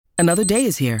Another day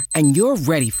is here, and you're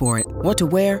ready for it. What to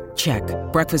wear? Check.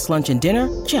 Breakfast, lunch, and dinner?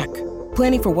 Check.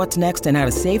 Planning for what's next and how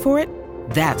to save for it?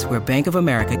 That's where Bank of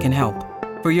America can help.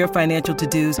 For your financial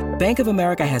to-dos, Bank of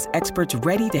America has experts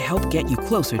ready to help get you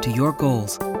closer to your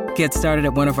goals. Get started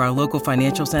at one of our local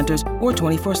financial centers or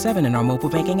 24/7 in our mobile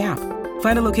banking app.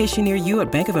 Find a location near you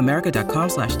at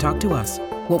bankofamerica.com/talktous.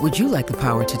 What would you like the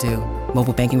power to do?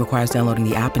 Mobile banking requires downloading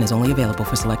the app and is only available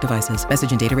for select devices.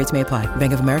 Message and data rates may apply.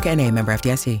 Bank of America N.A., member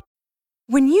FDIC.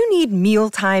 When you need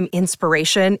mealtime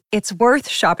inspiration, it's worth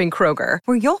shopping Kroger,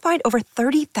 where you'll find over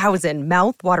 30,000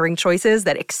 mouth-watering choices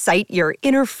that excite your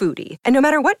inner foodie. And no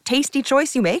matter what tasty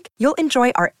choice you make, you'll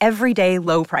enjoy our everyday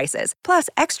low prices, plus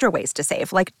extra ways to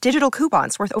save, like digital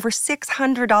coupons worth over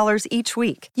 $600 each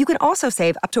week. You can also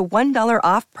save up to $1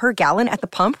 off per gallon at the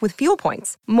pump with fuel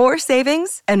points. More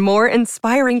savings and more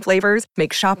inspiring flavors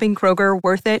make shopping Kroger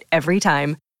worth it every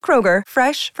time. Kroger,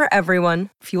 fresh for everyone.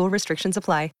 Fuel restrictions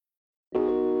apply.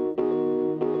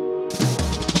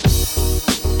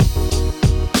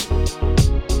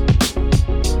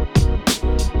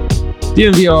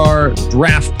 DNVR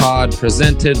Draft Pod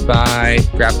presented by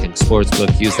DraftKings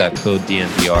Sportsbook. Use that code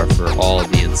DNVR for all of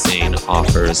the insane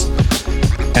offers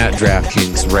at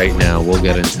DraftKings right now. We'll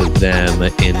get into them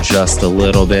in just a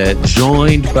little bit.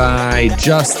 Joined by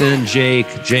Justin, Jake,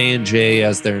 J&J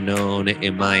as they're known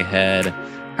in my head.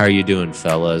 How are you doing,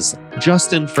 fellas?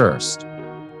 Justin first.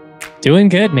 Doing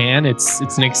good, man. It's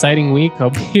an exciting week. I'll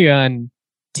be on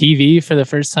TV for the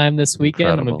first time this weekend.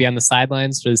 Incredible. I'm going to be on the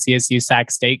sidelines for the CSU Sac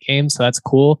State game. So that's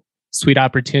cool. Sweet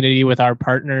opportunity with our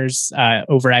partners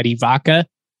over at Evoca.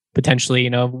 Potentially,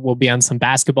 we'll be on some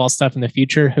basketball stuff in the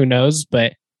future. Who knows?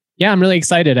 But yeah, I'm really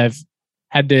excited. I've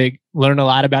had to learn a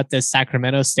lot about this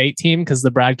Sacramento State team because the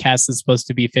broadcast is supposed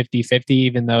to be 50-50,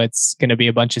 even though it's going to be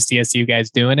a bunch of CSU guys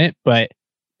doing it. But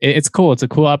it's cool. It's a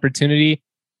cool opportunity.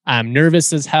 I'm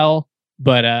nervous as hell,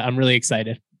 but I'm really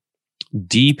excited.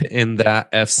 Deep in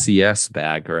that FCS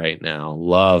bag right now.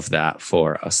 Love that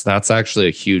for us. That's actually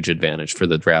a huge advantage for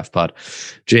the Draft Pod.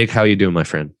 Jake, how you doing, my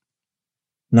friend?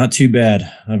 Not too bad.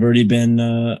 I've already been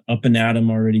up and at 'em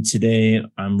already today.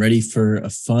 I'm ready for a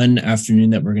fun afternoon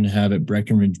that we're going to have at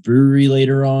Breckenridge Brewery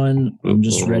later on. I'm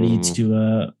just ready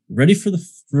to ready for the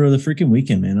freaking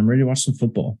weekend, man. I'm ready to watch some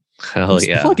football. Hell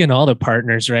yeah. Plugging all the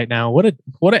partners right now. What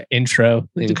an intro.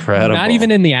 Incredible. Not even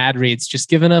in the ad reads, just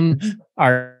giving them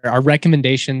our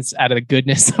recommendations out of the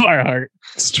goodness of our heart.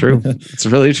 It's true. It's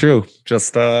really true.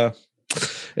 Just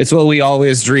it's what we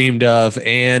always dreamed of.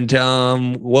 And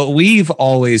what we've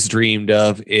always dreamed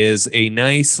of is a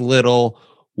nice little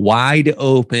wide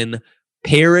open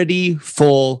parody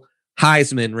full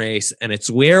Heisman race. And it's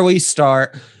where we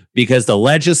start because the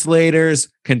legislators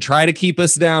can try to keep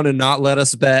us down and not let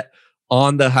us bet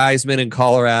on the Heisman in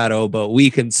Colorado, but we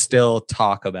can still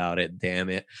talk about it, damn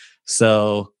it.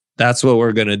 So that's what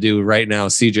we're going to do right now.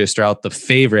 CJ Stroud, the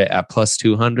favorite at plus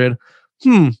 200.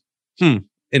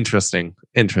 Interesting.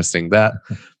 That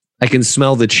I can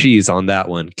smell the cheese on that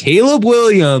one. Caleb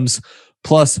Williams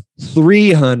plus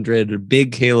 300,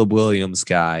 big Caleb Williams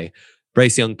guy.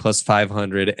 Bryce Young plus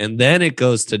 500. And then it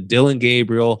goes to Dylan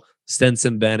Gabriel,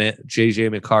 Stenson Bennett,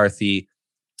 JJ McCarthy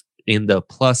in the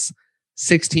plus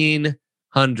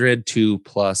 1,600 to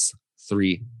plus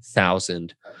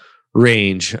 3,000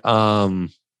 range. How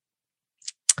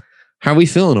are we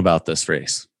feeling about this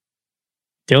race?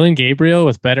 Dylan Gabriel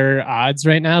with better odds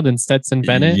right now than Stetson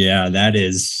Bennett. Yeah, that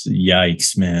is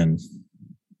yikes, man.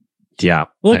 Yeah.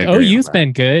 Look, OU's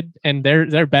been good, and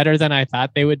they're better than I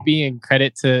thought they would be. And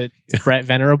credit to Brett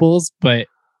Venerables, but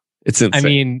it's insane. I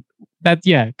mean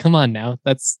come on now.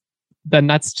 That's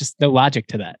just no logic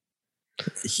to that.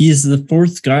 He is the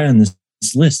fourth guy on this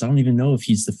list. I don't even know if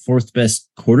he's the fourth best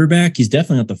quarterback. He's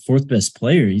definitely not the fourth best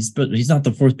player. He's not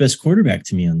the fourth best quarterback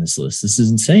to me on this list. This is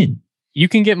insane. You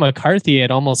can get McCarthy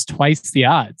at almost twice the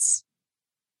odds.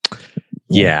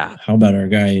 Yeah. How about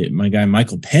my guy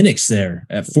Michael Penix there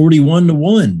at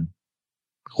 41-1?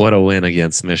 What a win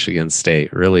against Michigan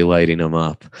State. Really lighting them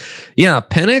up. Yeah,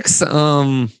 Penix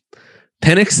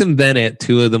and Bennett,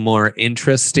 two of the more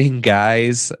interesting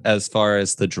guys as far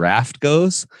as the draft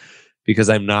goes, because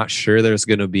I'm not sure there's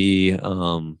going to be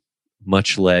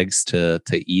much legs to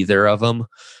either of them.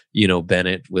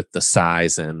 Bennett with the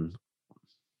size and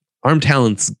arm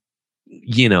talents,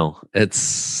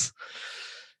 it's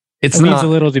leaves a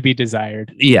little to be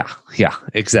desired. Yeah,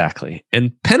 exactly.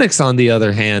 And Penix, on the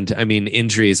other hand, I mean,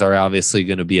 injuries are obviously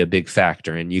going to be a big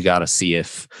factor, and you got to see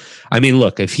if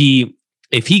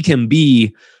he can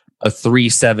be a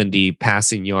 370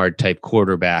 passing yard type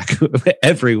quarterback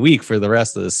every week for the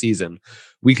rest of the season,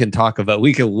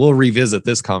 we'll revisit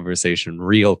this conversation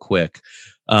real quick.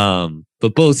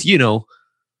 But both,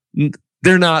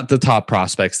 they're not the top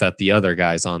prospects that the other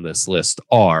guys on this list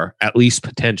are, at least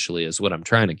potentially, is what I'm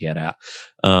trying to get at.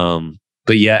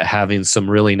 But yet having some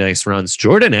really nice runs.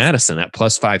 Jordan Addison at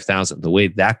plus 5,000, the way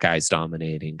that guy's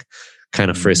dominating, kind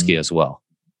of frisky as well.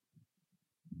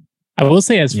 I will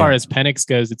say, as far as Penix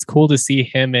goes, it's cool to see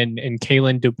him and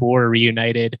Kalen DeBoer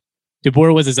reunited.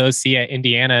 DeBoer was his OC at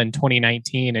Indiana in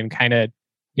 2019 and kind of,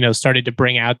 started to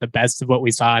bring out the best of what we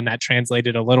saw, and that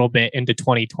translated a little bit into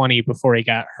 2020 before he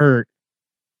got hurt.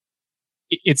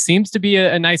 It seems to be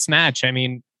a nice match. I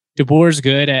mean, DeBoer's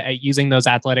good at using those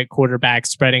athletic quarterbacks,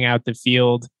 spreading out the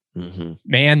field. Mm-hmm.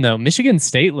 Man, though, Michigan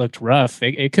State looked rough.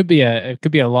 It could be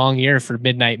a long year for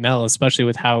Midnight Mel, especially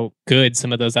with how good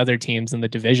some of those other teams in the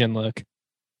division look.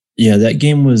 Yeah, that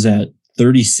game was at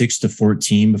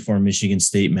 36-14 before Michigan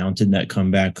State mounted that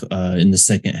comeback in the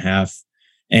second half.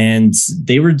 And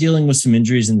they were dealing with some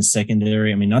injuries in the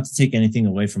secondary. I mean, not to take anything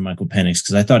away from Michael Penix,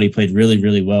 because I thought he played really,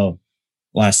 really well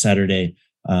last Saturday.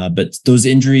 But those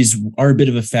injuries are a bit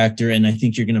of a factor, and I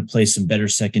think you're going to play some better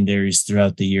secondaries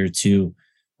throughout the year too.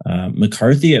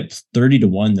 McCarthy at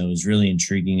 30-1, though, is really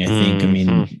intriguing, I think. I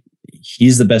mean,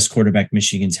 he's the best quarterback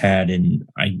Michigan's had in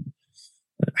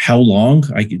how long?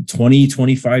 20,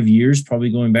 25 years,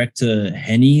 probably going back to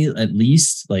Henny at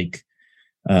least.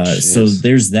 So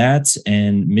there's that,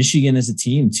 and Michigan as a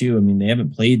team too. I mean, they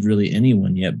haven't played really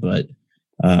anyone yet, but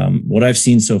what I've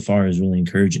seen so far is really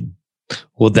encouraging.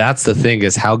 Well, that's the thing,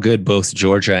 is how good both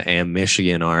Georgia and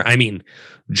Michigan are. I mean,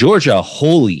 Georgia,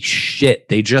 holy shit,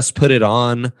 they just put it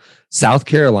on South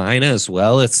Carolina as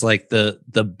well. It's like the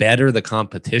better the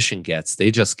competition gets, they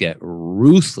just get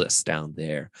ruthless down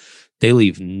there. They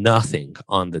leave nothing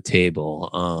on the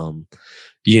table.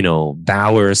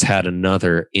 Bowers had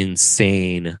another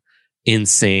insane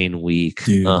week.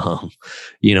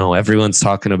 Everyone's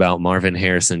talking about Marvin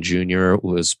Harrison Jr.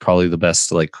 was probably the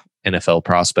best NFL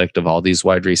prospect of all these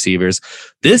wide receivers.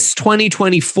 This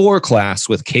 2024 class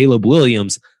with Caleb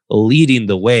Williams leading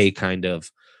the way kind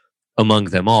of among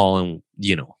them all. And,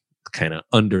 kind of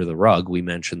under the rug, we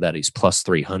mentioned that he's plus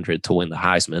 300 to win the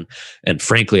Heisman. And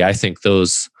frankly, I think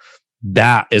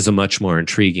that is a much more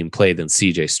intriguing play than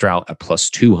CJ Stroud at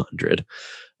plus 200.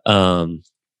 And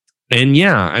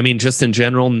yeah, I mean, just in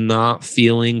general, not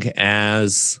feeling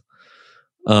as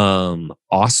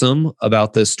awesome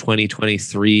about this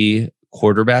 2023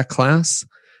 quarterback class.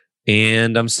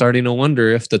 And I'm starting to wonder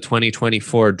if the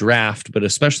 2024 draft, but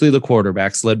especially the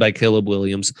quarterbacks led by Caleb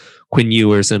Williams, Quinn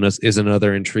Ewers is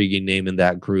another intriguing name in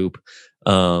that group.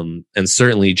 And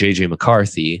certainly JJ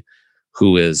McCarthy,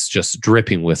 who is just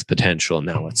dripping with potential.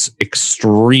 Now it's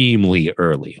extremely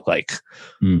early.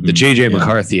 The JJ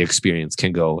McCarthy experience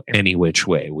can go any which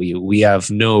way. We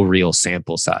have no real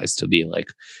sample size to be like,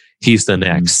 he's the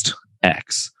next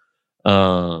X.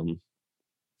 How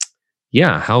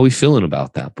are we feeling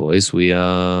about that, boys? We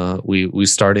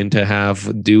starting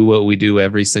to do what we do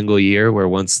every single year, where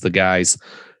once the guys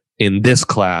in this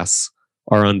class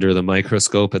are under the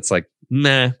microscope, it's like,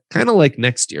 meh, kind of like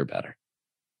next year better.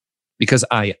 Because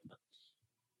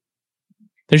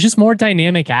there's just more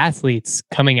dynamic athletes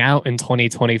coming out in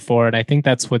 2024. And I think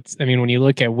that's when you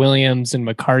look at Williams and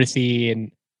McCarthy,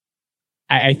 and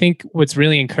I think what's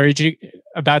really encouraging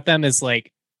about them is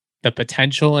the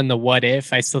potential and the what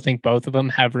if. I still think both of them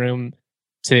have room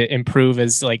to improve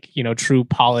as true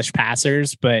polished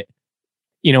passers. But,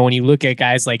 when you look at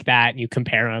guys like that and you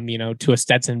compare them, to a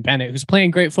Stetson Bennett, who's playing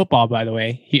great football, by the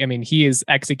way, he is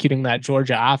executing that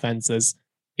Georgia offense as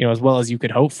well as you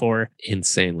could hope for.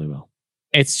 Insanely well.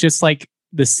 It's just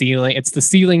the ceiling. It's the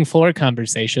ceiling floor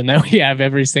conversation that we have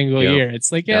every single year. It's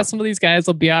some of these guys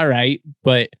will be all right,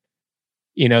 but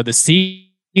the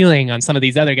ceiling on some of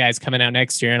these other guys coming out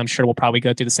next year, and I'm sure we'll probably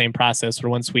go through the same process where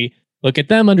once we look at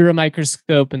them under a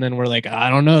microscope and then we're like, I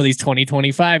don't know, these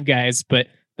 2025 guys, but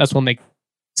that's what makes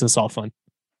this all fun.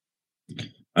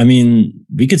 I mean,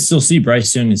 we could still see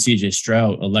Bryce Young and CJ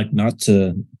Stroud elect not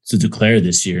to declare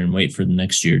this year and wait for the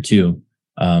next year too.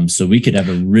 So we could have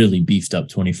a really beefed up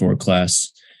 24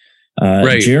 class.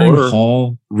 Right. Jaron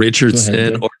Hall,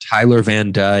 Richardson, or Tyler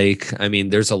Van Dyke. I mean,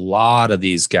 there's a lot of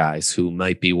these guys who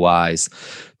might be wise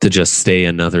to just stay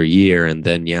another year, and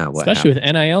then especially with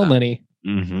NIL money.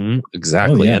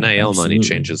 Exactly. NIL money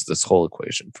changes this whole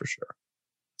equation for sure.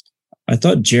 I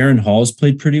thought Jaron Hall's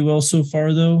played pretty well so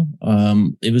far, though.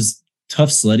 It was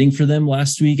tough sledding for them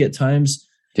last week at times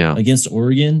against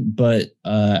Oregon, but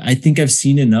I think I've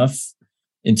seen enough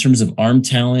in terms of arm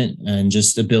talent and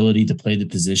just ability to play the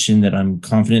position that I'm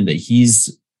confident that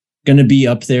he's going to be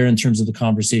up there in terms of the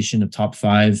conversation of top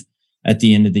 5 at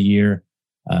the end of the year.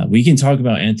 We can talk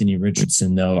about Anthony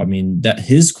Richardson, though. I mean, that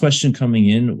his question coming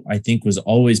in, I think, was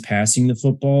always passing the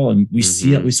football, and we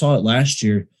see it. We saw it last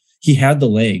year. He had the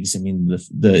legs. I mean, the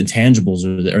intangibles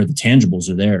or the tangibles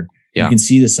are there. Yeah. You can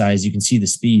see the size, you can see the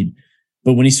speed,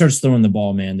 but when he starts throwing the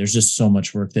ball, man, there's just so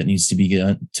much work that needs to be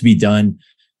done.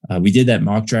 We did that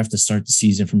mock draft to start the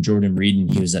season from Jordan Reed,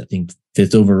 and he was, I think,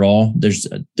 5th overall. There's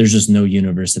just no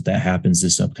universe that happens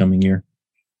this upcoming year.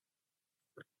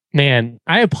 Man,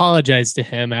 I apologize to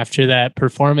him after that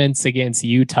performance against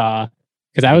Utah,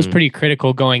 because I was pretty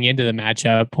critical going into the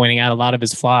matchup, pointing out a lot of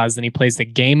his flaws. Then he plays the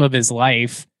game of his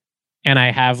life, and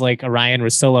I have like a Ryan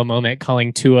Russillo moment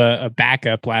calling Tua a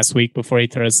backup last week before he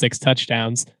throws 6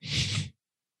 touchdowns.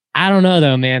 I don't know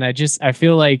though, man. I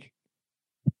feel like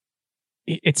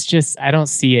it's just, I don't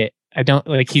see it. I don't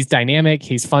like, he's dynamic.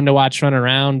 He's fun to watch run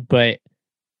around, but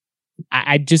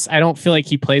I don't feel like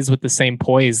he plays with the same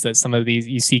poise that some of these,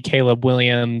 you see Caleb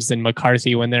Williams and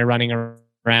McCarthy when they're running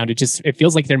around. It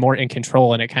feels like they're more in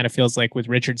control. And it kind of feels like with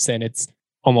Richardson, it's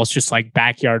almost just like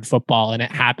backyard football, and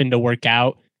it happened to work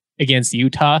out against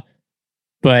Utah,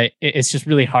 but it's just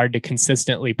really hard to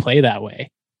consistently play that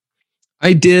way.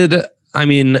 I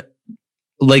mean,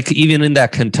 like even in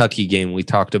that Kentucky game, we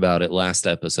talked about it last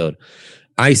episode.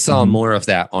 I saw more of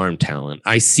that arm talent.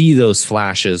 I see those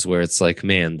flashes where it's like,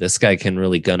 man, this guy can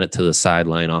really gun it to the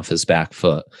sideline off his back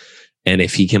foot. And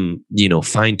if he can,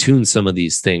 fine tune some of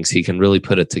these things, he can really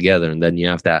put it together. And then you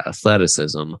have that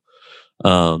athleticism.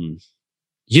 And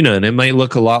it might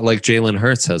look a lot like Jalen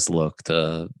Hurts has looked,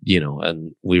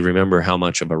 and we remember how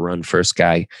much of a run first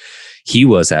guy he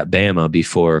was at Bama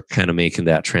before kind of making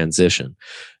that transition.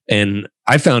 And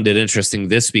I found it interesting.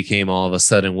 This became all of a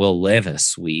sudden Will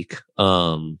Levis week.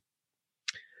 And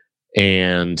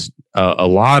a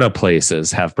lot of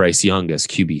places have Bryce Young as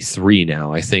QB3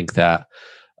 now. I think that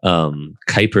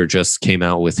Kuiper just came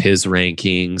out with his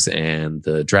rankings, and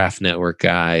the Draft Network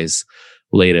guys'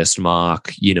 latest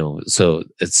mock, so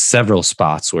it's several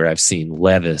spots where I've seen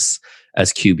Levis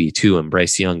as QB2 and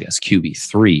Bryce Young as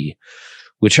QB3,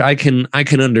 which I can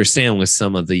understand with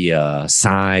some of the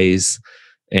size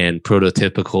and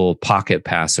prototypical pocket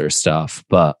passer stuff,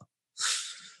 but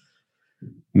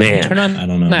man, turn on I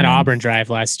don't know, that man. Auburn drive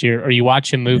last year, or you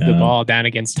watch him move the ball down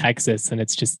against Texas, and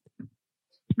it's just,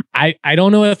 I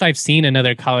don't know if I've seen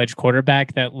another college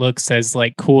quarterback that looks as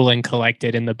like cool and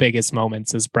collected in the biggest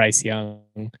moments as Bryce Young.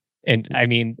 And I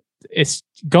mean, it's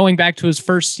going back to his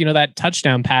first, that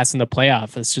touchdown pass in the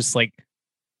playoff. It's just like,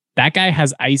 that guy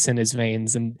has ice in his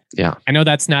veins. And yeah, I know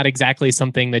that's not exactly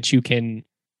something that you can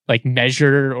like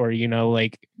measure, or,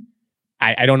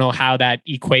 I don't know how that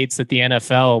equates at the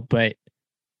NFL, but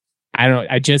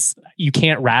you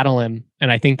can't rattle him.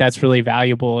 And I think that's really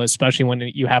valuable, especially when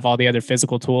you have all the other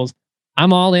physical tools.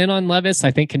 I'm all in on Levis.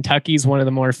 I think Kentucky's one of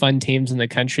the more fun teams in the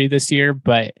country this year,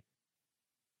 but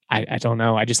I don't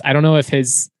know. I don't know if I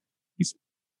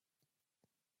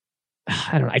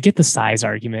don't know. I get the size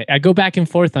argument. I go back and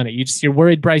forth on it. You're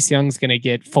worried Bryce Young's going to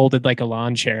get folded like a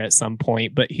lawn chair at some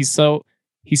point, but he's so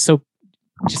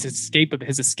just his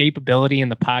escapability in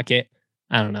the pocket.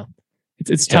 I don't know.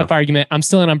 It's a tough argument. I'm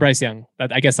still in on Bryce Young.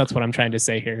 I guess that's what I'm trying to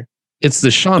say here. It's the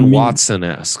Sean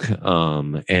Watson-esque.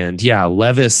 And yeah,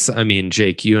 Levis, I mean,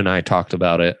 Jake, you and I talked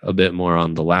about it a bit more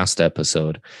on the last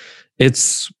episode.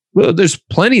 There's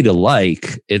plenty to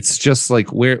like. It's just like,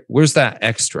 where's that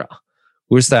extra?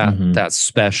 Where's that that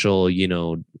special,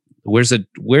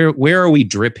 where are we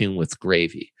dripping with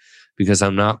gravy? Because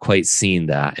I'm not quite seeing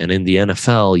that. And in the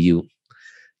NFL,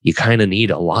 you kind of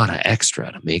need a lot of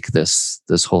extra to make this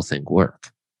whole thing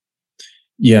work.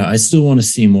 Yeah, I still want to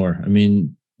see more. I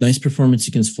mean, nice performance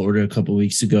against Florida a couple of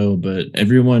weeks ago, but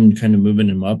everyone kind of moving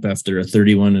him up after a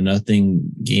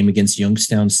 31-0 game against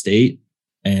Youngstown State,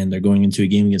 and they're going into a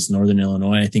game against Northern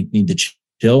Illinois. I think need to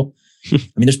chill. I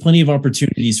mean, there's plenty of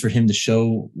opportunities for him to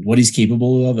show what he's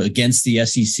capable of against the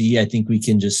SEC. I think we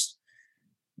can just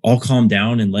all calm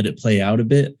down and let it play out a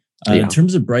bit. In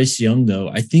terms of Bryce Young, though,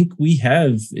 I think we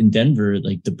have in Denver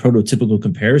like the prototypical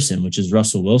comparison, which is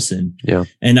Russell Wilson. Yeah.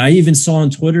 And I even saw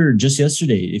on Twitter just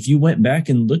yesterday, if you went back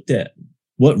and looked at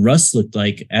what Russ looked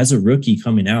like as a rookie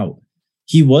coming out,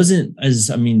 he wasn't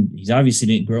he obviously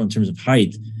didn't grow in terms of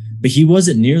height, but he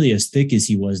wasn't nearly as thick as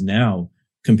he was now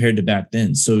compared to back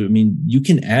then. So, I mean, you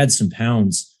can add some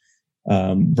pounds,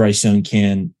 Bryce Young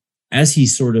can, as he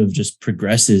sort of just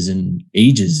progresses and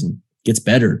ages and gets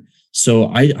better.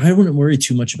 So I wouldn't worry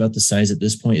too much about the size at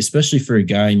this point, especially for a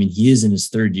guy. I mean, he is in his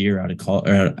third year out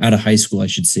of high school, I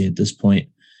should say, at this point.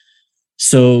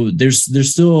 So there's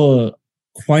still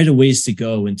quite a ways to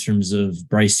go in terms of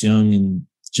Bryce Young and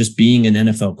just being an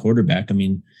NFL quarterback. I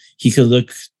mean, he could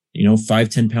look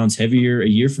 5-10 pounds heavier a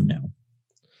year from now.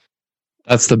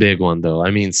 That's the big one, though.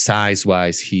 I mean,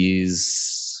 size-wise,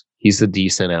 he's a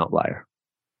decent outlier.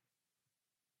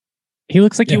 He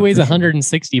looks like he weighs for sure.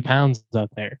 160 pounds out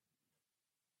there.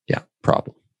 Yeah,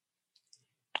 problem.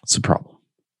 It's a problem.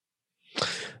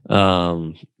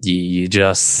 You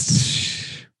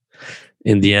just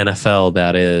in the NFL,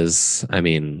 that is, I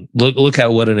mean, look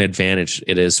at what an advantage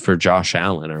it is for Josh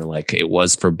Allen, or like it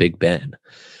was for Big Ben.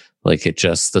 Like it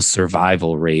just, the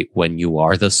survival rate when you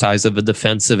are the size of a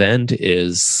defensive end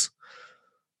is,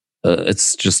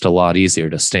 it's just a lot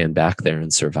easier to stand back there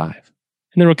and survive.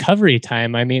 And the recovery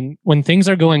time, I mean, when things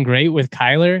are going great with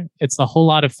Kyler, it's a whole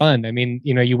lot of fun. I mean,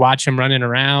 you watch him running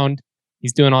around,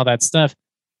 he's doing all that stuff,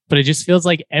 but it just feels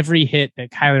like every hit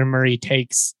that Kyler Murray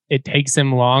takes, it takes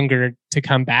him longer to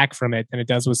come back from it than it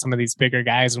does with some of these bigger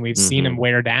guys. And we've seen him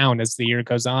wear down as the year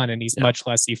goes on, and he's much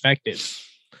less effective.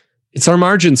 It's our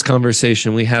margins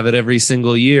conversation. We have it every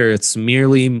single year. It's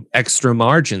merely extra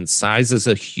margin. Size is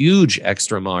a huge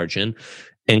extra margin,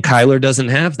 and Kyler doesn't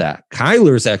have that.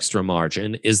 Kyler's extra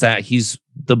margin is that he's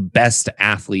the best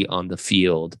athlete on the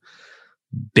field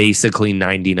basically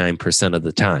 99% of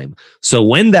the time. So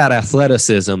when that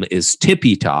athleticism is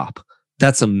tippy top,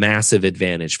 that's a massive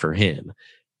advantage for him.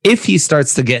 If he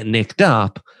starts to get nicked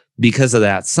up because of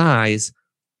that size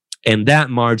and that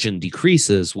margin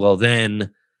decreases, well,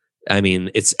 then, I mean,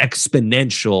 it's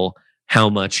exponential how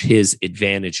much his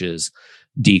advantages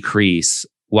decrease.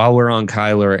 While we're on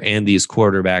Kyler and these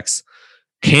quarterbacks,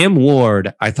 Cam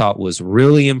Ward, I thought was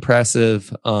really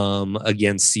impressive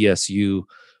against CSU.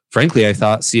 Frankly, I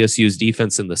thought CSU's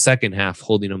defense in the second half,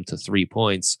 holding them to 3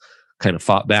 points, kind of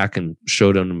fought back and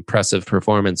showed an impressive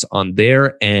performance on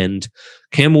their end.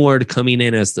 Cam Ward coming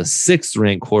in as the 6th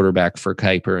ranked quarterback for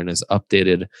Kuiper in his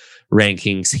updated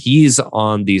rankings. He's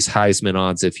on these Heisman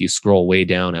odds if you scroll way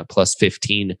down at plus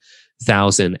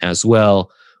 15,000 as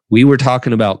well. We were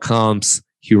talking about comps.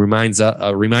 He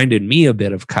reminded me a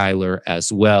bit of Kyler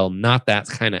as well. Not that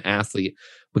kind of athlete,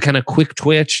 but kind of quick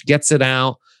twitch, gets it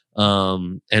out.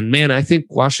 And man, I think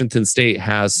Washington State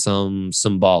has some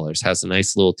ballers, has a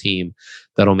nice little team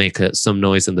that'll make some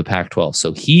noise in the Pac-12.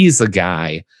 So he's a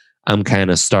guy I'm kind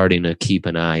of starting to keep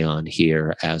an eye on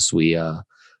here as we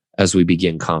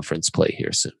begin conference play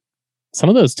here soon. Some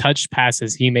of those touch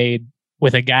passes he made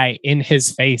with a guy in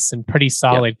his face and pretty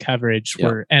solid coverage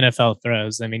were NFL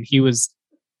throws. I mean, he was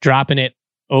dropping it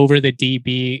over the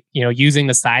DB, using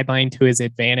the sideline to his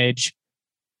advantage.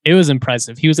 It was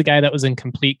impressive. He was a guy that was in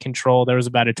complete control. There was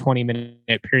about a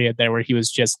 20-minute period there where he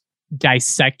was just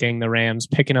dissecting the Rams,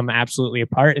 picking them absolutely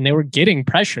apart, and they were getting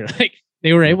pressure. Like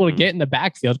they were able to get in the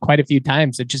backfield quite a few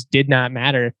times. It just did not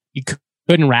matter. You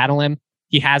couldn't rattle him.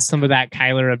 He has some of that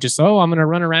Kyler of just, I'm going to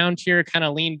run around here, kind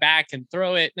of lean back and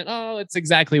throw it. And it's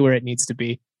exactly where it needs to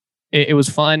be. It was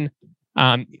fun.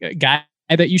 Guy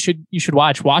that you should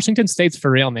watch. Washington State's for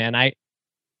real, man. I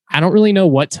don't really know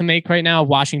what to make right now.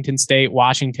 Washington State,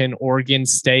 Washington, Oregon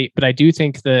State, but I do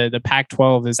think the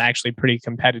Pac-12 is actually pretty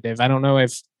competitive. I don't know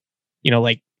if,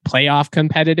 like playoff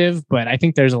competitive, but I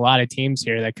think there's a lot of teams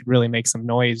here that could really make some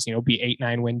noise, be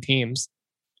 8-9 win teams.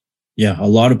 Yeah, a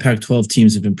lot of Pac-12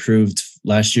 teams have improved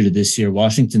last year to this year,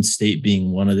 Washington State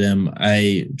being one of them.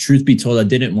 Truth be told, I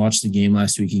didn't watch the game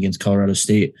last week against Colorado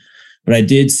State, but I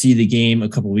did see the game a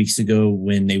couple of weeks ago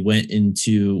when they went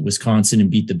into Wisconsin and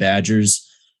beat the Badgers.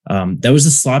 That was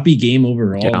a sloppy game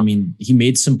overall. Yeah. I mean, he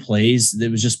made some plays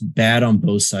that was just bad on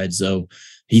both sides, though.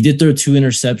 He did throw 2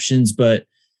 interceptions, but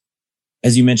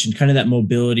as you mentioned, kind of that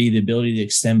mobility, the ability to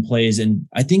extend plays. And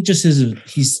I think just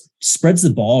he spreads the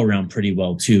ball around pretty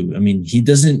well too. I mean, he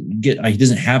doesn't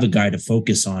have a guy to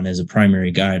focus on as a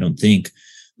primary guy, I don't think,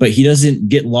 but he doesn't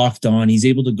get locked on. He's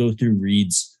able to go through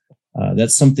reads.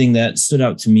 That's something that stood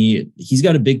out to me. He's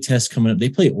got a big test coming up. They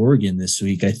play Oregon this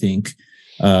week, I think.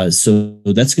 So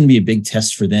that's going to be a big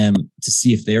test for them to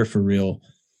see if they're for real.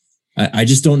 I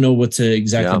just don't know what to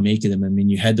exactly make of them. I mean,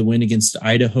 you had the win against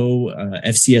Idaho,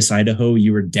 FCS Idaho.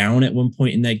 You were down at one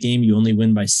point in that game. You only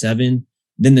win by 7.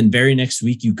 Then the very next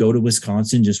week, you go to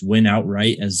Wisconsin, just win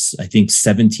outright as, I think,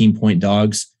 17-point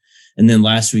dogs. And then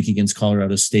last week against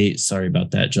Colorado State, sorry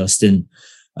about that, Justin.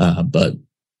 But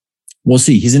we'll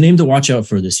see. He's a name to watch out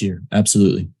for this year.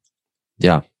 Absolutely.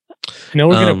 Yeah. I know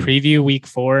we're going to preview week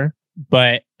 4,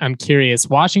 but I'm curious.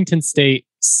 Washington State,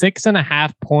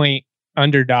 6.5-point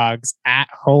underdogs at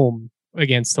home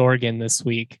against Oregon this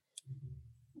week.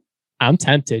 I'm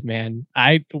tempted, man.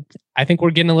 I think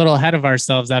we're getting a little ahead of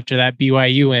ourselves after that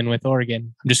BYU win with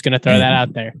Oregon. I'm just going to throw that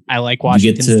out there. I like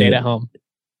Washington State at home.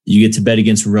 You get to bet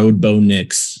against Road Bo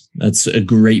Nix. That's a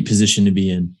great position to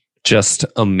be in. Just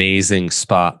amazing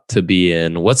spot to be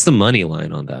in. What's the money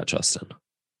line on that, Justin?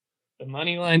 The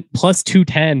money line plus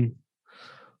 210.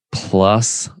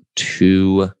 Plus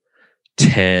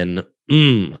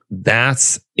 210.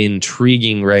 That's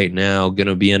intriguing right now. Going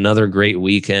to be another great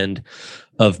weekend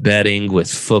of betting with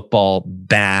football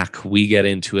back. We get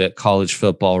into it, college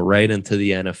football, right into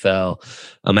the NFL.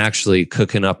 I'm actually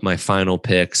cooking up my final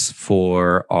picks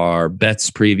for our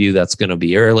bets preview. That's going to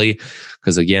be early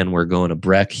because, again, we're going to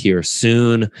Breck here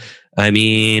soon. I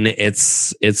mean,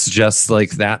 it's just like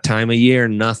that time of year.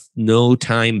 No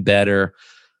time better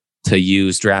to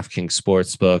use DraftKings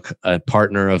Sportsbook, a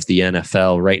partner of the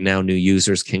NFL. Right now, new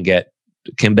users can bet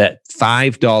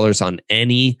 $5 on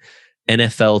any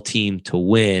NFL team to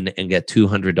win and get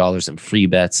 $200 in free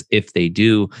bets if they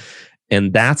do.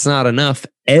 And that's not enough.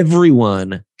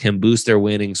 Everyone can boost their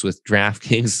winnings with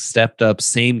DraftKings stepped up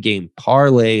same game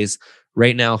parlays.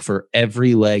 Right now, for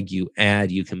every leg you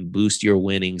add, you can boost your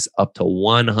winnings up to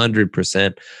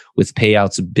 100% with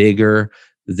payouts bigger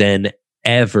than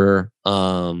ever.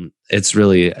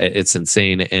 It's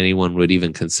insane. Anyone would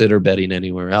even consider betting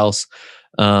anywhere else.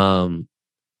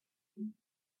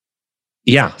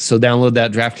 Yeah, so download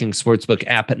that DraftKings Sportsbook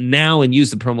app now and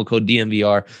use the promo code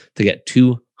DNVR to get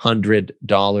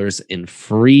 $200 in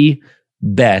free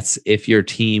bets if your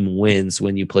team wins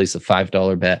when you place a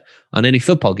 $5 bet on any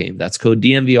football game. That's code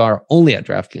DNVR only at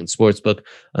DraftKings Sportsbook,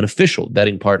 an official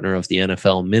betting partner of the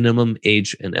NFL. Minimum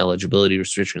age and eligibility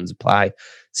restrictions apply.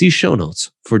 See show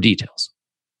notes for details.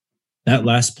 That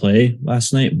last play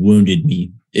last night wounded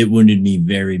me. It wounded me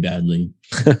very badly.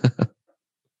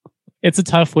 It's a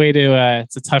tough way to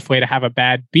have a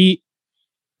bad beat,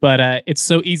 but it's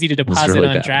so easy to deposit really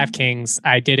on DraftKings.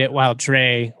 I did it while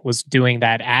Dre was doing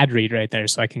that ad read right there,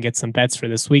 so I can get some bets for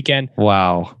this weekend.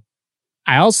 Wow!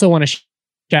 I also want to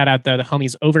shout out the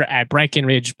homies over at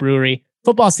Breckenridge Brewery.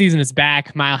 Football season is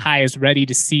back. Mile High is ready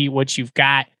to see what you've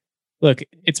got. Look,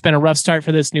 it's been a rough start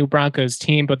for this new Broncos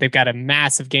team, but they've got a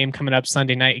massive game coming up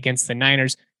Sunday night against the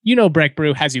Niners. You know Breck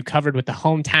Brew has you covered with the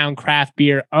hometown craft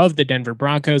beer of the Denver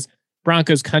Broncos.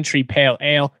 Broncos Country Pale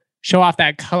Ale. Show off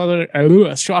that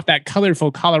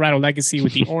colorful Colorado legacy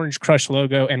with the Orange Crush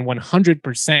logo and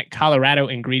 100% Colorado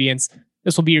ingredients.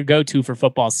 This will be your go-to for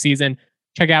football season.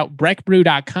 Check out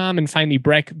breckbrew.com and find the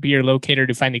Breck Beer Locator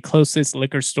to find the closest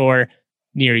liquor store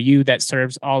near you that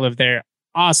serves all of their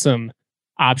awesome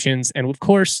options. And of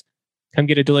course, come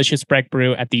get a delicious Breck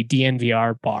Brew at the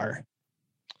DNVR bar.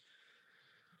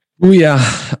 Oh, yeah.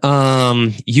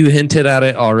 You hinted at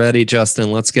it already,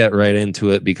 Justin. Let's get right into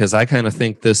it because I kind of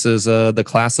think this is the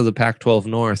class of the Pac-12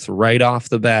 North right off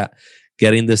the bat,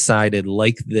 getting decided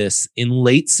like this in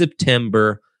late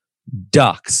September.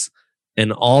 Ducks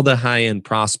and all the high-end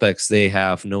prospects they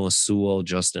have, Noah Sewell,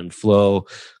 Justin Flo,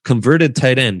 converted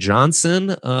tight end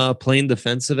Johnson, playing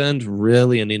defensive end,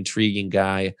 really an intriguing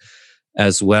guy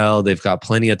as well. They've got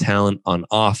plenty of talent on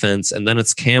offense. And then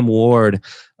it's Cam Ward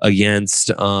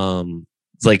against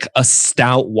like a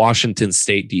stout Washington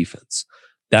State defense.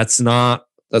 That's not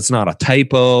a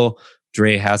typo.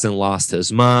 Dre hasn't lost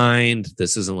his mind.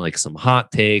 This isn't like some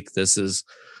hot take. This is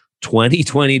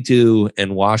 2022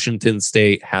 and Washington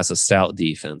State has a stout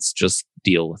defense. Just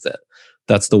deal with it.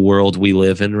 That's the world we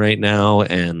live in right now,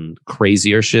 and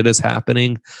crazier shit is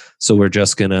happening. So we're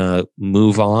just going to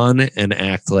move on and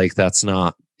act like that's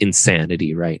not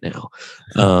insanity right now.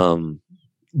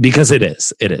 Because it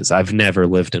is. I've never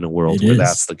lived in a world where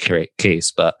that's the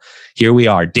case, but here we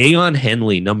are. Daiyan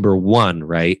Henley, number 1,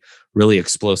 right? Really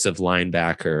explosive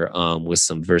linebacker with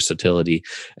some versatility.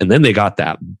 And then they got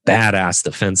that badass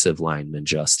defensive lineman,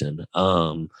 Justin.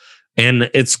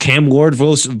 And it's Cam Ward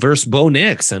versus Bo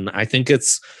Nix. And I think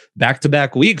it's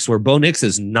back-to-back weeks where Bo Nix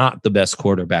is not the best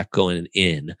quarterback going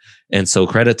in. And so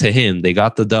credit to him. They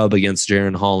got the dub against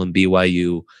Jaren Hall and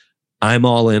BYU. I'm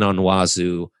all in on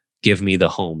Wazoo. Give me the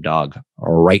home dog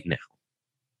right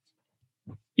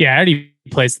now. Yeah, I already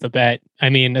placed the bet. I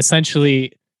mean,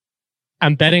 essentially,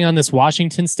 I'm betting on this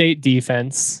Washington State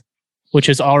defense, which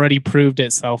has already proved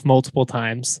itself multiple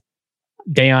times.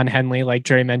 Daiyan Henley, like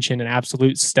Jerry mentioned, an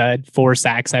absolute stud. 4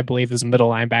 sacks, I believe, as a middle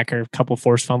linebacker. A couple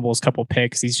forced fumbles, couple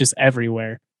picks. He's just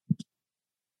everywhere.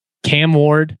 Cam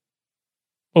Ward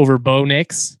over Bo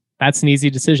Nix. That's an easy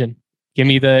decision. Give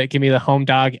me the home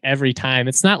dog every time.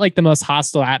 It's not like the most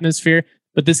hostile atmosphere,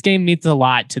 but this game means a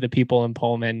lot to the people in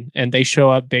Pullman, and they show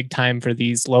up big time for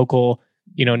these local,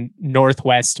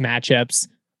 Northwest matchups.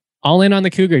 All in on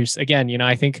the Cougars. Again,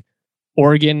 I think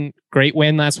Oregon, great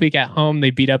win last week at home.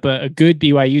 They beat up a good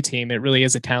BYU team. It really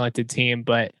is a talented team,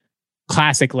 but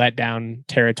classic letdown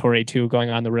territory too, going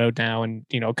on the road now and,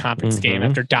 conference game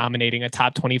after dominating a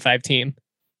top 25 team.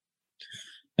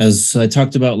 As I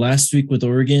talked about last week with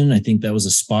Oregon, I think that was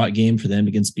a spot game for them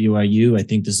against BYU. I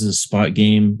think this is a spot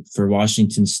game for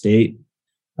Washington State.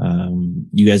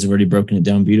 You guys have already broken it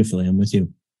down beautifully. I'm with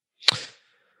you.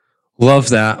 Love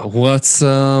that. What's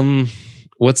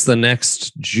the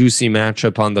next juicy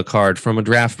matchup on the card from a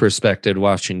draft perspective?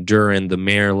 Watching Duran, the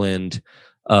Maryland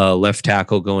left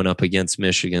tackle, going up against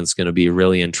Michigan is going to be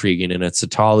really intriguing, and it's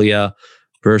Italia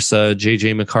versus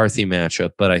JJ McCarthy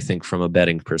matchup. But I think from a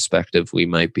betting perspective, we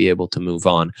might be able to move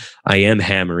on. I am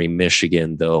hammering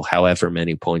Michigan, though, however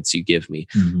many points you give me,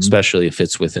 especially if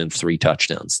it's within 3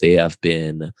 touchdowns. They have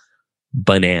been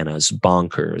bananas,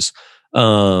 bonkers.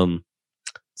 17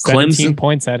 Clemson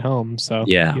points at home. So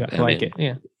yeah, I like it.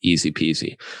 Yeah. Easy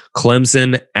peasy.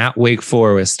 Clemson at Wake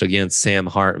Forest against Sam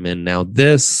Hartman. Now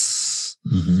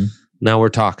now we're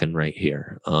talking right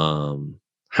here. How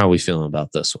are we feeling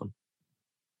about this one?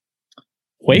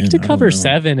 Wake to cover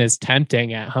 7 is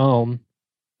tempting at home.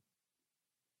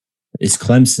 It's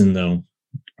Clemson, though.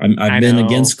 I've been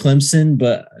against Clemson,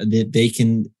 but they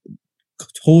can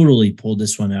totally pull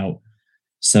this one out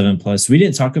 7+. We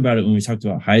didn't talk about it when we talked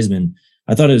about Heisman.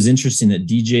 I thought it was interesting that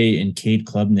DJ and Cade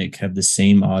Klubnik have the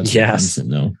same odds. Yes. For Clemson,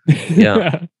 though.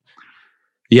 Yeah.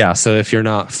 Yeah. So if you're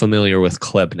not familiar with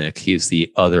Klubnik, he's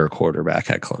the other quarterback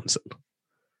at Clemson.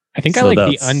 I think I like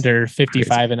the under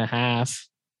 55.5.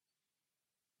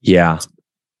 Yeah.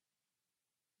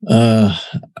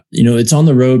 It's on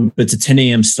the road, but it's a 10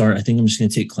 a.m. start. I think I'm just going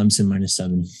to take Clemson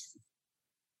 -7.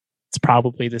 It's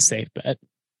probably the safe bet.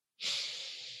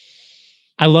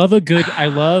 I love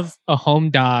a home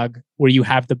dog where you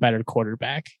have the better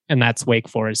quarterback, and that's Wake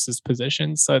Forest's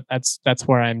position. So that's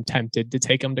where I'm tempted to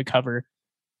take them to cover.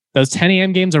 Those 10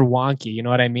 a.m. games are wonky. You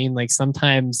know what I mean? Like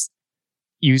sometimes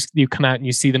you come out and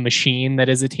you see the machine that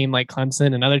is a team like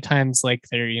Clemson, and other times like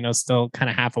they're, still kind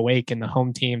of half awake, and the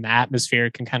home team, the atmosphere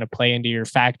can kind of play into your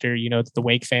factor. You know that the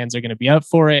Wake fans are going to be up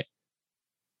for it.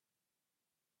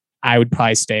 I would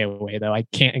probably stay away though. I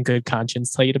can't in good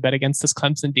conscience tell you to bet against this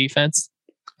Clemson defense.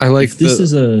 I like if this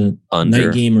is a under.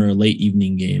 Night game or a late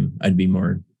evening game, I'd be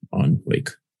more on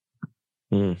Wake.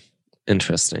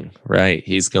 Interesting. Right.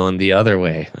 He's going the other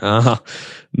way.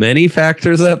 Many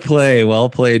factors at play. Well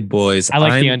played, boys. I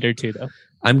like the under too, though.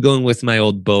 I'm going with my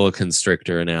old boa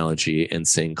constrictor analogy and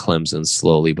saying Clemson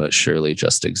slowly but surely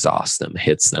just exhausts them,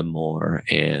 hits them more,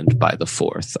 and by the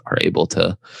 4th are able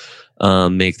to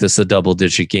make this a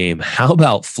double-digit game. How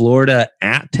about Florida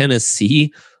at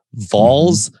Tennessee?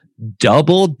 Vols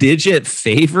double-digit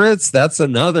favorites? That's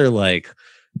another I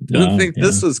didn't think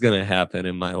this was going to happen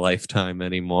in my lifetime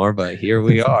anymore, but here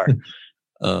we are.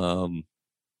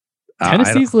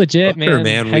 Tennessee's legit, Hooker,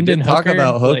 man. We did talk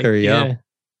about Hooker, yeah.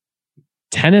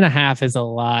 10.5 is a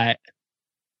lot.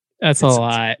 That's a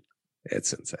lot.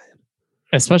 It's insane.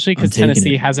 Especially because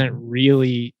Tennessee hasn't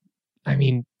really... I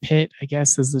mean, Pitt, I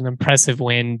guess, is an impressive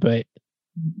win, but...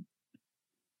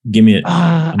 Give me it.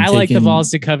 I like the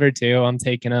Vols to cover, too. I'm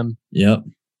taking them. Yep.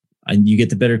 You get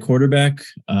the better quarterback.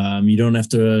 You don't have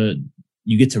to...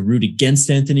 You get to root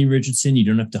against Anthony Richardson. You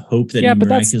don't have to hope that he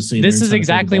miraculously... This is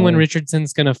exactly when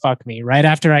Richardson's going to fuck me. Right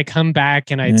after I come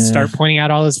back and I start pointing out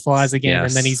all his flaws again,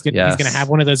 and then he's going to have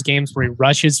one of those games where he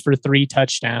rushes for 3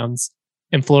 touchdowns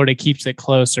and Florida keeps it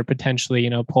close or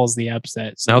potentially, pulls the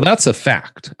upset. So. Now, that's a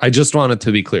fact. I just wanted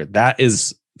to be clear. That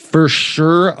is for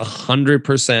sure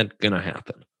 100% going to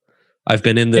happen. I've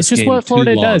been in this game too long. It's just what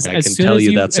Florida does. I can tell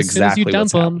you that's exactly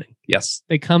what's happening. Yes,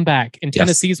 they come back. And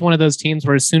Tennessee is one of those teams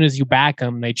where as soon as you back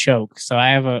them, they choke. So I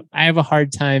have a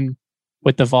hard time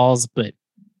with the Vols, but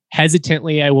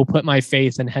hesitantly, I will put my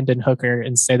faith in Hendon Hooker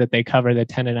and say that they cover the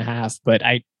 10.5. But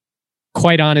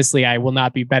quite honestly, I will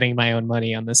not be betting my own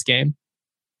money on this game.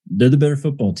 They're the better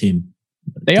football team.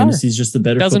 Tennessee's just the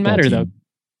better. Doesn't matter team. Though.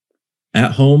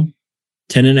 At home,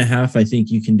 10.5. I think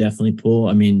you can definitely pull.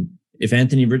 I mean, if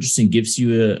Anthony Richardson gives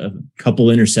you a couple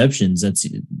interceptions,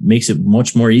 makes it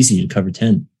much more easy to cover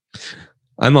 10.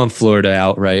 I'm on Florida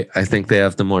outright. I think they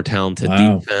have the more talented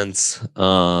defense.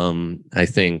 I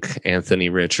think Anthony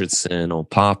Richardson will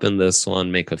pop in this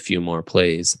one, make a few more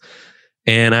plays.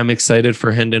 And I'm excited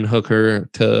for Hendon Hooker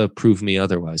to prove me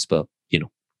otherwise. But,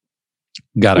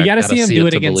 you got to see him do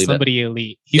it against somebody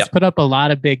elite. He's put up a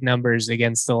lot of big numbers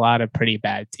against a lot of pretty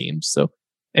bad teams. So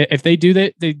if they do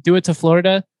that, they do it to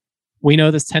Florida. We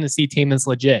know this Tennessee team is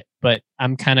legit, but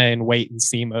I'm kind of in wait and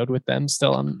see mode with them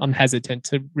still. I'm hesitant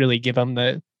to really give them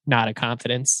the nod of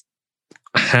confidence.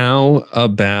 How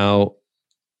about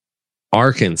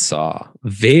Arkansas?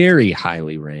 Very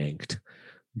highly ranked,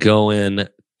 going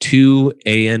to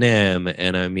A&M.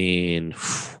 And I mean,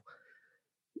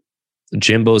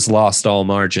 Jimbo's lost all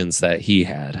margins that he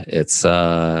had. It's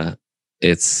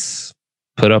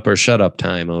put up or shut up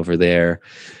time over there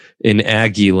in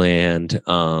Aggie land.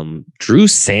 Drew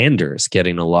Sanders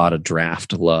getting a lot of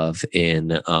draft love in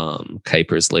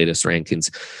Kuiper's latest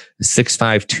rankings.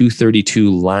 6'5",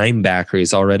 232 linebacker.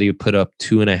 He's already put up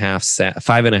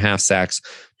 5.5 sacks,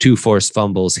 2 forced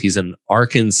fumbles. He's an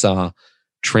Arkansas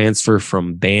transfer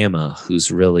from Bama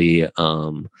who's really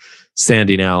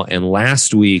standing out. And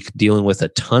last week, dealing with a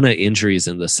ton of injuries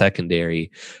in the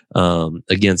secondary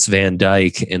against Van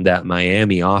Dyke and that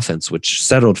Miami offense, which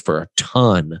settled for a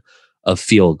ton of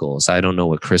field goals. I don't know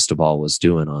what Cristobal was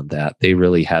doing on that. They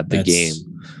really had the game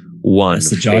won. That's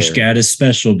the Josh Gaddis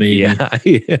special, baby. Yeah,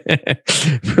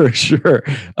 for sure.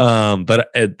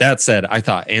 But that said, I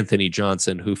thought Anthony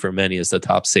Johnson, who for many is the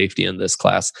top safety in this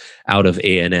class out of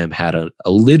A&M, had a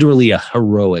literally a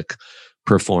heroic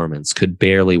performance, could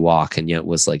barely walk and yet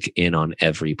was like in on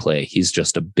every play. He's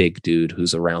just a big dude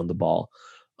who's around the ball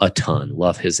a ton.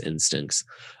 Love his instincts.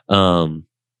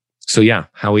 So yeah,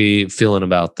 how we feeling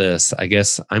about this? I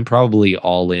guess I'm probably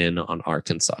all in on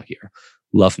Arkansas here.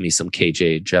 Love me some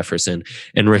KJ Jefferson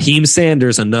and Raheem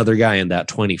Sanders, another guy in that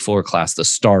 24 class, the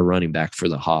star running back for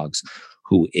the Hogs,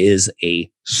 who is a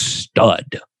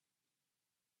stud.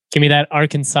 Give me that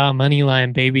Arkansas money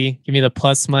line, baby. Give me the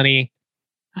plus money.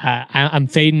 I'm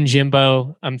fading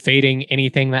Jimbo. I'm fading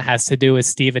anything that has to do with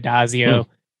Steve Adazio.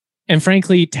 And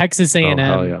frankly, Texas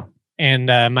A&M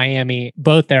and Miami,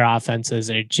 both their offenses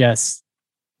are just,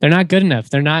 they're not good enough.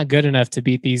 They're not good enough to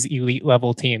beat these elite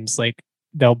level teams. Like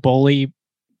they'll bully,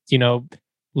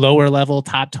 lower level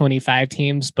top 25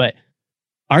 teams, but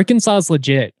Arkansas is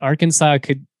legit. Arkansas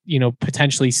could,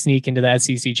 potentially sneak into the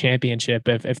SEC championship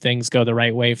if things go the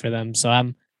right way for them.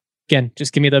 So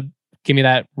just give me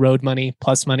that road money,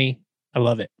 plus money. I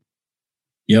love it.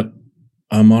 Yep.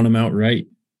 I'm on them outright.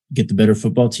 Get the better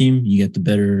football team. You get the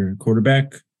better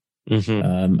quarterback.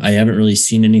 I haven't really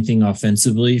seen anything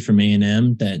offensively from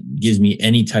A&M that gives me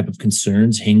any type of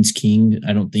concerns. Haynes King,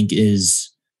 I don't think is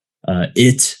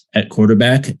it at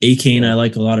quarterback. A-Kane, I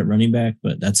like a lot at running back,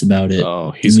 but that's about it.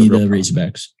 Oh, he's give me the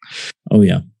Razorbacks. Oh,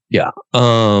 yeah. Yeah.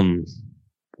 A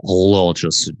little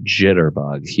just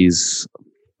jitterbug. He's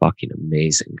fucking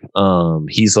amazing.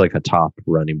 He's like a top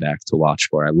running back to watch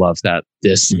for. I love that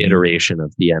this iteration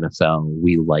of the NFL,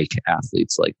 we like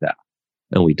athletes like that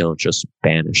and we don't just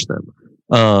banish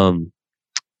them.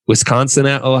 Wisconsin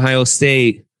at Ohio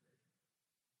State.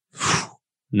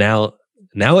 Now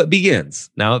it begins.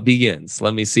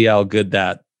 Let me see how good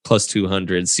that plus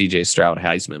 200 CJ Stroud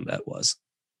Heisman bet was.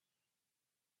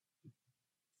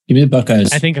 Give me the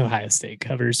Buckeyes. I think Ohio State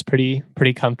covers pretty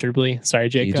comfortably. Sorry,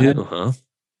 Jake. You go do, ahead. huh?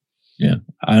 Yeah,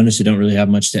 I honestly don't really have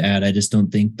much to add. I just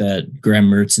don't think that Graham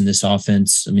Mertz in this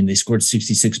offense, they scored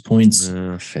 66 points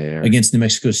against New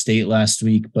Mexico State last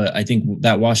week, but I think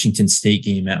that Washington State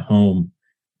game at home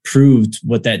proved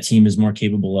what that team is more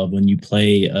capable of when you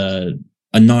play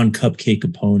a non-cupcake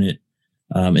opponent,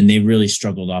 and they really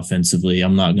struggled offensively.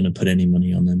 I'm not going to put any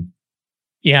money on them.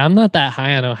 Yeah, I'm not that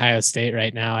high on Ohio State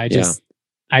right now. I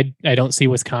don't see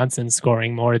Wisconsin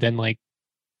scoring more than like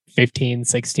 15,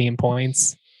 16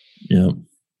 points. Yeah.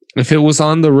 If it was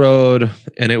on the road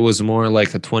and it was more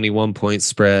like a 21-point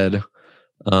spread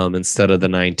instead of the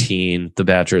 19, the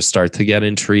Badgers start to get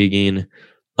intriguing.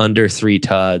 Under 3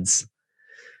 tuds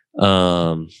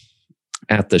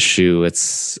at the shoe.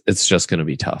 It's just going to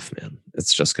be tough, man.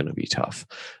 It's just going to be tough.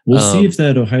 We'll see if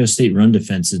that Ohio State run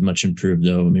defense is much improved,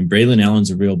 though. Braylon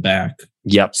Allen's a real back.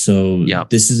 Yep. So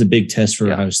this is a big test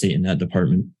for Ohio State in that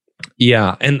department.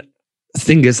 Yeah. And the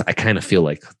thing is, I kind of feel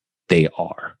like they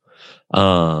are.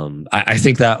 I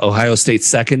think that Ohio State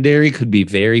secondary could be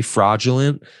very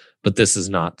fraudulent, but this is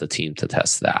not the team to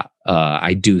test that.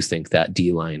 I do think that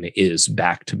D-line is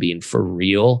back to being for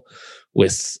real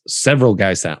with several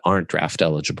guys that aren't draft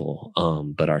eligible,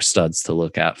 but are studs to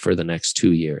look at for the next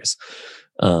 2 years.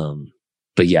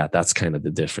 But yeah, that's kind of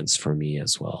the difference for me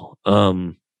as well.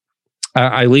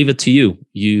 I leave it to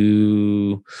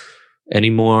you. Any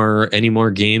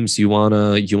more games you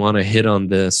wanna hit on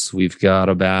this? We've got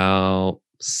about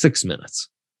 6 minutes.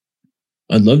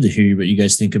 I'd love to hear what you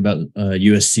guys think about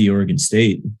USC Oregon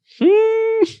State.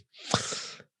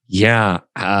 Yeah.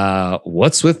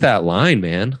 What's with that line,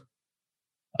 man?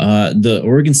 The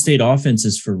Oregon State offense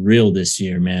is for real this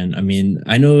year, man.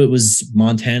 I know it was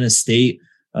Montana State.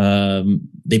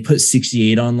 They put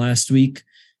 68 on last week,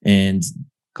 and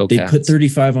they put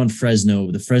 35 on Fresno.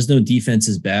 The Fresno defense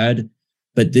is bad,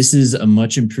 but this is a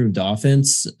much improved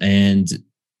offense. And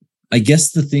I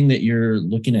guess the thing that you're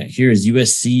looking at here is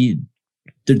USC.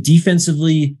 They're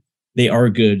defensively, they are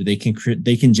good. They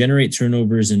can generate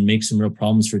turnovers and make some real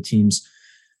problems for teams.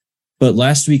 But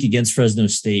last week against Fresno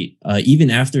State, even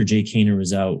after Jay Kaner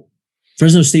was out,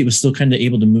 Fresno State was still kind of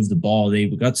able to move the ball. They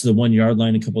got to the 1 yard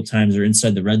line a couple of times or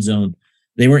inside the red zone.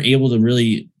 They weren't able to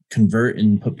really convert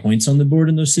and put points on the board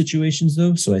in those situations,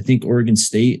 though. So I think Oregon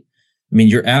State, I mean,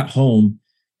 you're at home.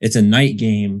 It's a night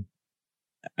game.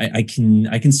 I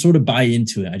can sort of buy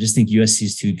into it. I just think USC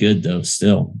is too good, though,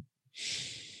 still.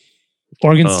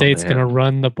 Oregon State's going to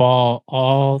run the ball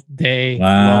all day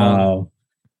long.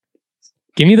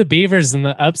 Give me the Beavers in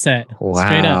the upset.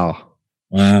 Straight up.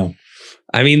 Wow.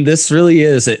 I mean, this really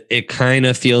is, it kind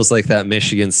of feels like that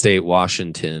Michigan State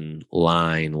Washington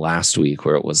line last week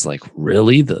where it was like,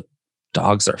 really? The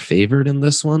Dogs are favored in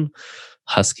this one?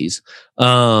 Huskies.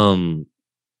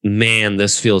 Man,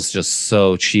 this feels just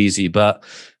so cheesy. But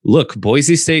look,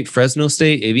 Boise State, Fresno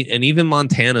State, and even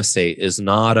Montana State is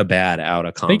not a bad out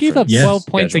of conference. They gave up 12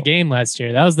 points a game last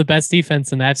year. That was the best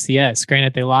defense in the FCS.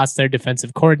 Granted, they lost their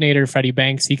defensive coordinator, Freddie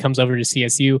Banks. He comes over to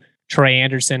CSU. Troy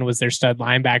Anderson was their stud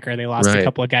linebacker. They lost a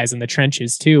couple of guys in the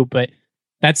trenches too, but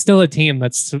that's still a team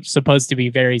that's supposed to be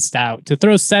very stout. To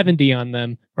throw 70 on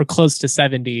them or close to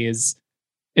 70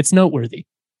 it's noteworthy.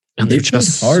 And they're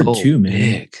just hard so too, man.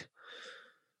 Big.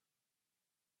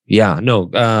 Yeah, no,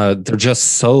 they're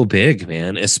just so big,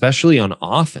 man, especially on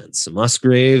offense.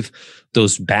 Musgrave,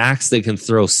 those backs, they can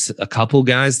throw a couple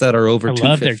guys that are over 250. I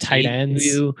love their tight ends.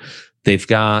 They've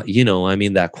got,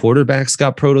 that quarterback's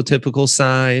got prototypical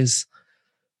size.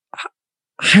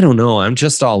 I don't know. I'm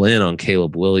just all in on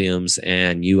Caleb Williams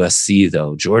and USC,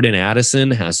 though. Jordan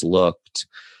Addison has looked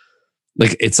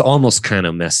like it's almost kind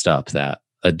of messed up that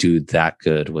a dude that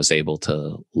good was able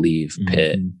to leave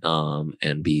Pitt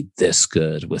and be this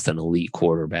good with an elite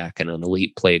quarterback and an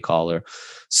elite play caller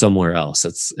somewhere else.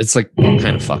 It's like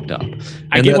kind of fucked up.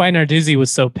 I get why Narduzzi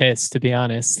was so pissed, to be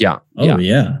honest. Yeah.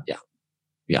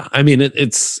 Yeah. I mean,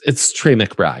 it's Trey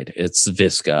McBride. It's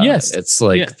Visca. Yes. It's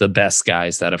like the best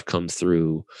guys that have come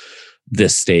through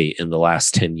this state in the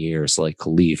last 10 years, like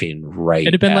leaving right.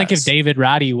 It'd have been like if David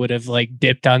Roddy would have like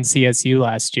dipped on CSU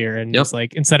last year and was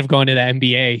like, instead of going to the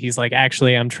NBA, he's like,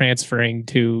 actually, I'm transferring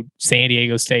to San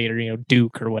Diego State or,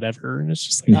 Duke or whatever. And it's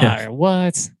just like, all right,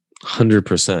 what?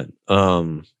 100%.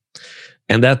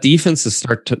 And that defense is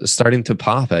starting to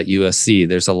pop at USC.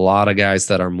 There's a lot of guys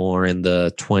that are more in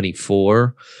the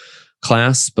 24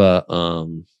 class, but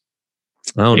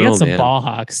I don't know, got some man. ball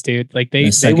hawks, dude. Like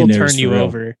they will turn you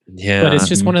over. Yeah. But it's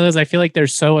just one of those, I feel like they're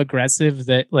so aggressive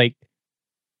that like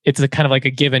it's a kind of like a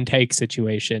give and take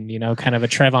situation, kind of a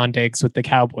Trevon Diggs with the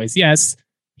Cowboys. Yes,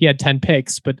 he had 10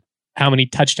 picks, but how many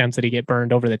touchdowns did he get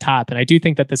burned over the top? And I do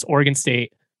think that this Oregon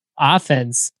State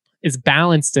offense is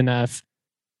balanced enough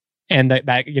and that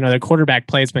their quarterback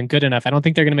play has been good enough. I don't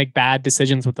think they're going to make bad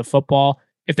decisions with the football.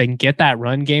 If they can get that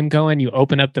run game going, you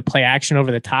open up the play action over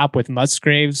the top with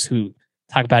Musgraves, who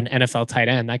talk about an NFL tight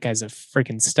end. That guy's a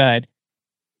freaking stud.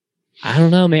 I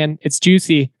don't know, man. It's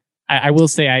juicy. I will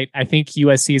say I think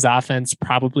USC's offense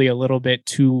probably a little bit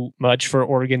too much for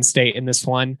Oregon State in this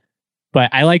one.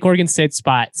 But I like Oregon State's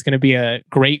spot. It's going to be a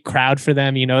great crowd for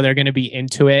them. They're going to be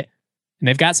into it. And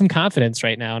they've got some confidence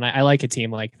right now. And I like a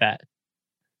team like that.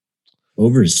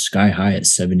 Over is sky high at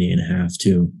 70.5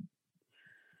 too.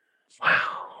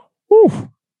 Wow.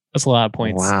 Whew. That's a lot of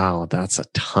points. Wow, that's a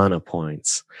ton of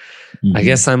points. I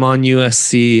guess I'm on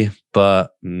USC,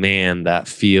 but man, that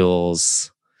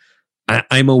feels...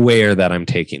 I'm aware that I'm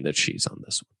taking the cheese on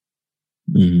this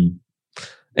one.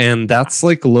 And that's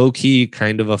like low-key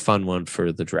kind of a fun one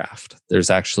for the draft. There's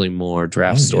actually more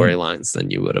draft storylines than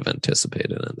you would have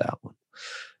anticipated in that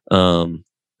one.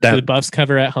 Do the Buffs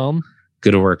cover at home?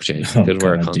 Good work, Jay. Good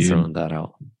work on throwing that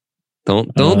out.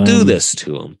 Don't do this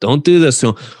to him. Don't do this to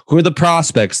him. Who are the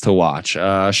prospects to watch?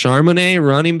 Charbonnet,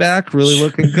 running back, really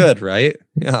looking good, right?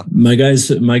 Yeah. My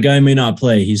guy may not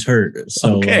play. He's hurt.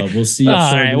 So we'll see.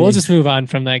 All right, we'll just move on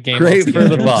from that game. Great for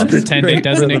the Buffs. Pretend it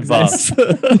doesn't exist.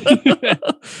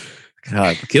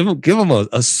 God, give him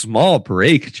a small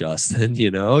break, Justin.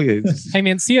 Hey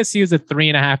man, CSU is a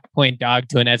 3.5 point dog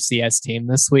to an FCS team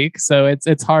this week, so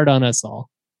it's hard on us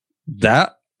all.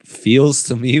 That feels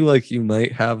to me like you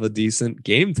might have a decent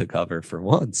game to cover for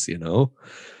once.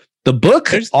 The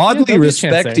book oddly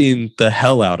respecting the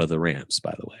hell out of the Rams,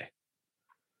 by the way.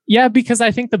 Yeah, because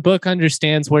I think the book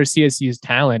understands where CSU's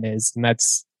talent is, and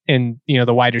that's in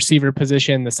the wide receiver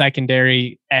position, the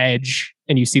secondary edge,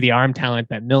 and you see the arm talent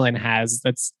that Millen has.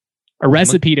 That's a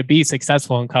recipe to be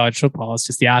successful in college football. It's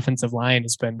just the offensive line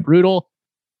has been brutal.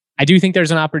 I do think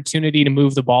there's an opportunity to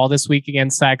move the ball this week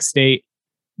against Sac State.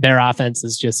 Their offense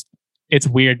is it's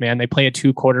weird, man. They play a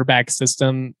 2 quarterback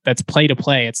system that's play to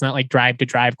play. It's not like drive to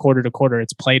drive, quarter to quarter.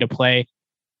 It's play to play.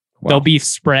 They'll be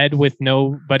spread with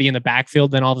nobody in the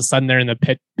backfield. Then all of a sudden they're in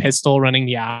the pistol running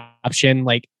the option.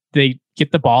 Like they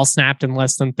get the ball snapped in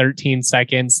less than 13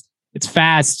 seconds. It's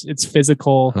fast, it's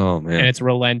physical, and it's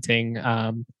relenting.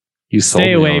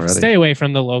 Stay away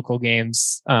from the local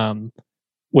games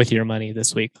with your money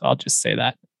this week. I'll just say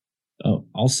that. Oh,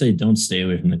 I'll say don't stay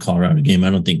away from the Colorado game.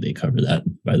 I don't think they cover that,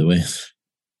 by the way.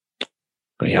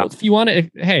 Yeah. If you want to,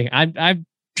 hey, I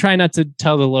try not to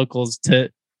tell the locals to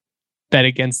bet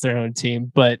against their own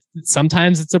team, but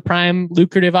sometimes it's a prime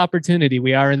lucrative opportunity.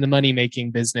 We are in the money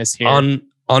making business here.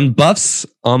 On buffs,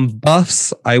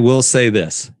 I will say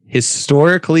this.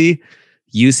 Historically,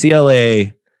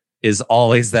 UCLA is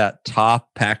always that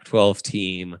top Pac-12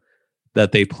 team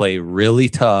that they play really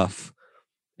tough,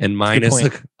 and minus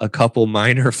a couple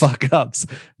minor fuck ups,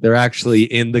 they're actually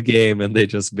in the game and they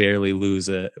just barely lose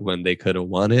it when they could have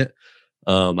won it.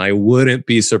 I wouldn't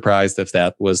be surprised if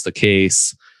that was the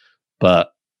case,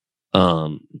 but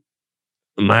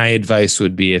my advice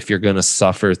would be, if you're going to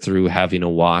suffer through having to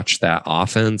watch that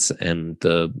offense and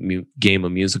the game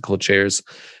of musical chairs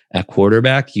at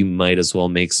quarterback, you might as well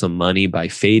make some money by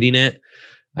fading it.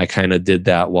 I kind of did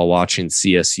that while watching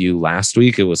CSU last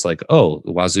week. It was like, oh,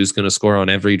 Wazoo's going to score on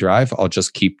every drive. I'll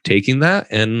just keep taking that.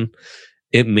 And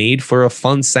it made for a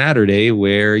fun Saturday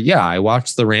where, yeah, I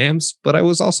watched the Rams, but I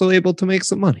was also able to make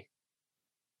some money.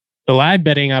 The live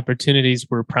betting opportunities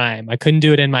were prime. I couldn't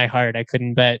do it in my heart. I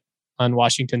couldn't bet on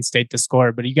Washington State to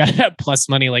score, but you got that plus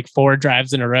money like 4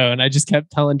 drives in a row. And I just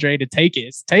kept telling Dre to take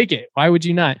it. Take it. Why would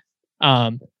you not?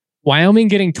 Wyoming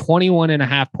getting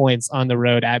 21.5 points on the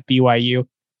road at BYU.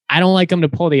 I don't like them to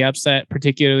pull the upset,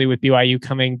 particularly with BYU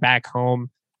coming back home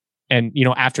and,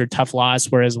 after a tough loss,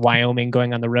 whereas Wyoming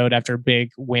going on the road after a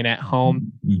big win at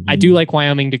home. Mm-hmm. I do like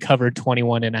Wyoming to cover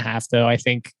 21.5, though. I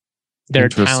think they're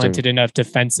talented enough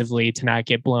defensively to not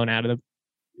get blown out of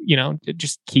the,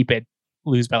 just keep it,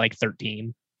 lose by like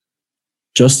 13.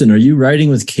 Justin, are you riding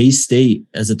with K-State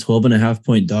as a 12.5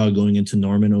 point dog going into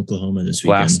Norman, Oklahoma this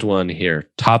weekend? Last one here.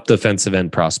 Top defensive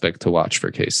end prospect to watch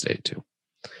for K-State too.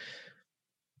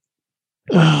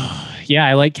 Yeah,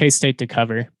 I like K-State to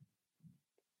cover.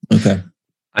 Okay.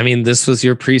 I mean, this was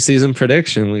your preseason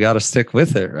prediction. We got to stick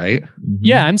with it, right? Mm-hmm.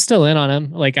 Yeah, I'm still in on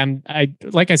them. Like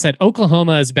I said,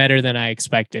 Oklahoma is better than I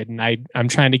expected, and I'm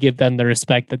trying to give them the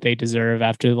respect that they deserve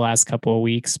after the last couple of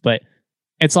weeks. But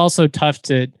it's also tough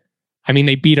to. I mean,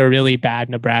 they beat a really bad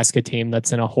Nebraska team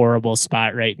that's in a horrible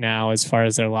spot right now as far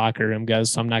as their locker room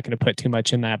goes. So I'm not going to put too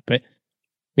much in that. But I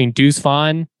mean, Deuce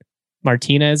Vaughn,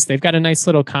 Martinez, they've got a nice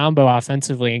little combo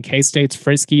offensively, and K-State's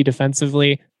frisky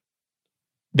defensively.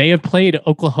 They have played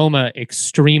Oklahoma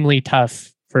extremely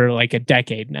tough for like a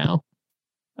decade now.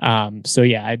 So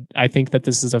yeah, I think that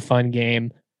this is a fun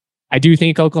game. I do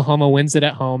think Oklahoma wins it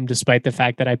at home, despite the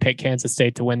fact that I picked Kansas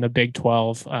State to win the Big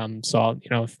 12. So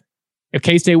I'll, if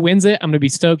K-State wins it, I'm going to be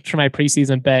stoked for my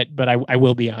preseason bet, but I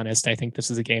will be honest. I think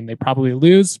this is a game they probably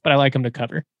lose, but I like them to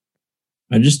cover.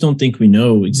 I just don't think we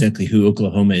know exactly who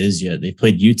Oklahoma is yet. They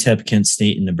played UTEP, Kent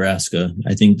State, and Nebraska.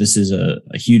 I think this is a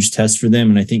huge test for them,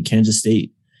 and I think Kansas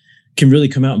State can really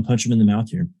come out and punch them in the mouth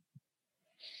here.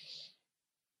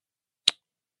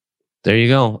 There you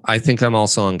go. I think I'm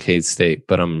also on K-State,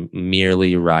 but I'm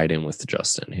merely riding with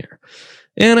Justin here.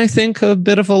 And I think a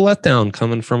bit of a letdown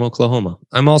coming from Oklahoma.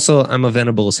 I'm a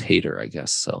Venables hater, I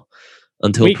guess. So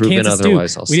until proven Kansas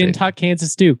otherwise, Duke. We didn't talk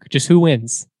Kansas Duke. Just who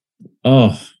wins.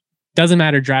 Oh, doesn't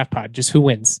matter. Draft pod. Just who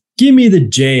wins. Give me the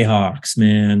Jayhawks,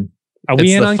 man. Are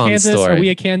we in on Kansas? Story. Are we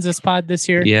a Kansas pod this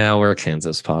year? Yeah, we're a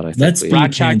Kansas pod. I think Let's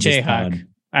Rock Chalk Jayhawk.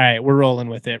 All right, we're rolling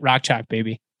with it. Rock Chalk,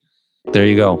 baby. There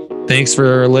you go. Thanks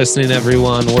for listening,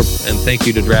 everyone. And thank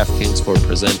you to DraftKings for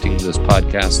presenting this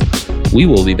podcast. We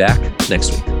will be back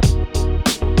next week.